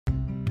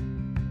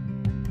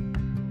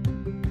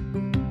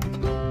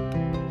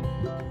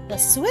The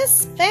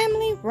Swiss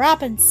Family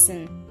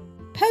Robinson.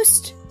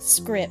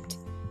 Postscript.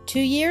 2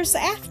 years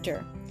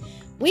after.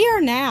 We are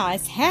now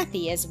as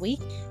happy as we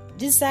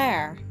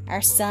desire.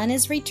 Our son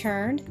is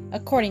returned,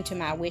 according to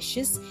my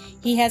wishes.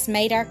 He has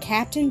made our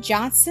Captain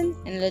Johnson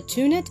and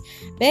Lieutenant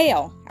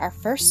Bale our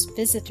first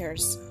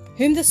visitors,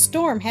 whom the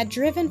storm had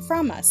driven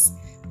from us,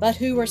 but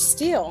who were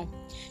still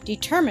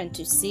determined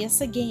to see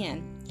us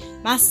again.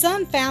 My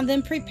son found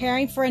them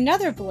preparing for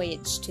another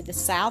voyage to the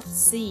South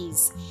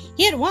Seas.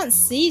 He at once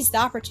seized the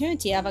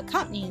opportunity of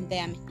accompanying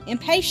them,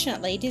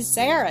 impatiently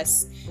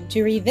desirous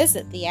to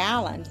revisit the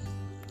island,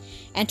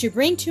 and to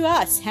bring to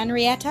us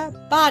Henrietta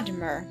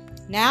Bodmer,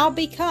 now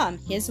become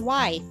his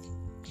wife.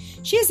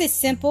 She is a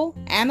simple,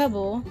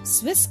 amiable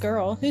Swiss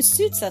girl who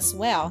suits us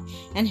well,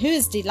 and who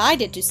is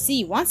delighted to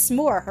see once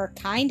more her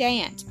kind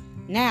aunt,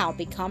 now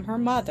become her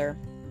mother.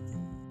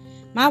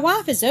 My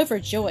wife is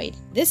overjoyed.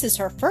 This is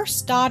her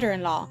first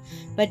daughter-in-law,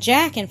 but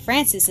Jack and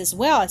Francis, as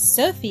well as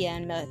Sophia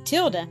and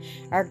Matilda,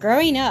 are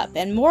growing up,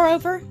 and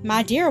moreover,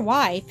 my dear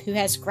wife, who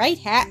has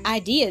great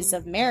ideas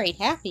of married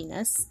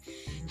happiness,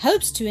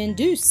 hopes to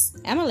induce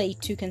Emily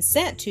to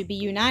consent to be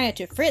united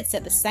to Fritz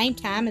at the same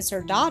time as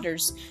her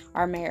daughters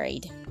are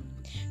married.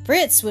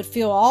 Fritz would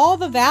feel all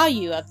the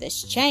value of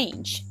this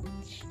change.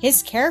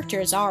 His character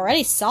is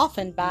already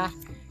softened by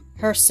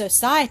her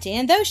society,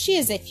 and though she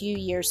is a few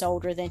years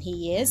older than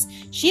he is,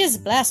 she is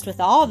blessed with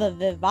all the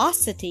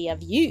vivacity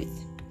of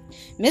youth.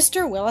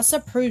 Mr. Willis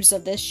approves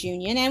of this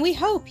union, and we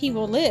hope he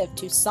will live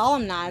to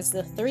solemnize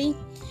the 3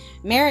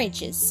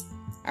 marriages.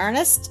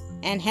 Ernest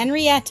and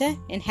Henrietta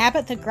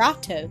inhabit the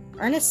grotto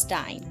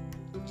Ernestine,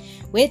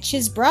 which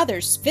his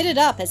brothers fitted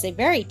up as a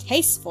very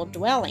tasteful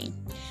dwelling.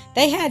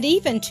 They had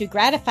even, to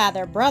gratify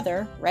their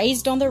brother,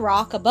 raised on the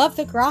rock above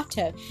the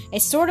grotto a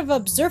sort of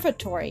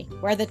observatory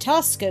where the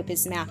telescope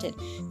is mounted,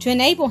 to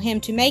enable him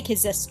to make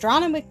his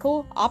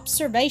astronomical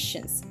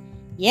observations.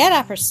 Yet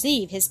I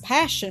perceive his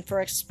passion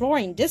for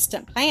exploring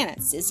distant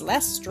planets is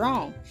less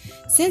strong,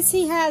 since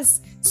he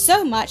has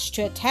so much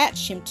to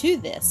attach him to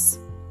this.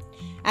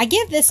 I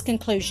give this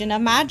conclusion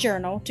of my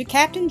journal to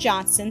Captain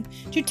Johnson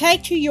to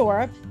take to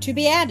Europe, to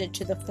be added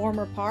to the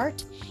former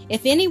part.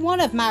 If any one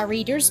of my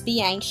readers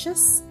be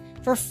anxious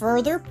for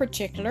further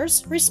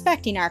particulars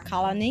respecting our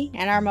colony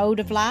and our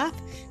mode of life,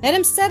 let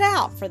him set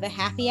out for the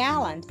happy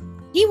island.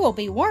 He will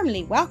be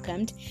warmly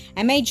welcomed,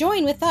 and may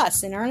join with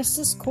us in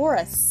Ernest's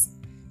chorus,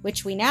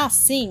 which we now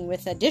sing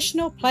with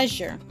additional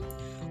pleasure.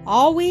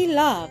 All we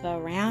love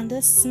around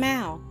us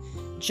smile,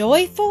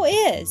 joyful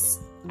is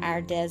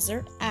our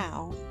desert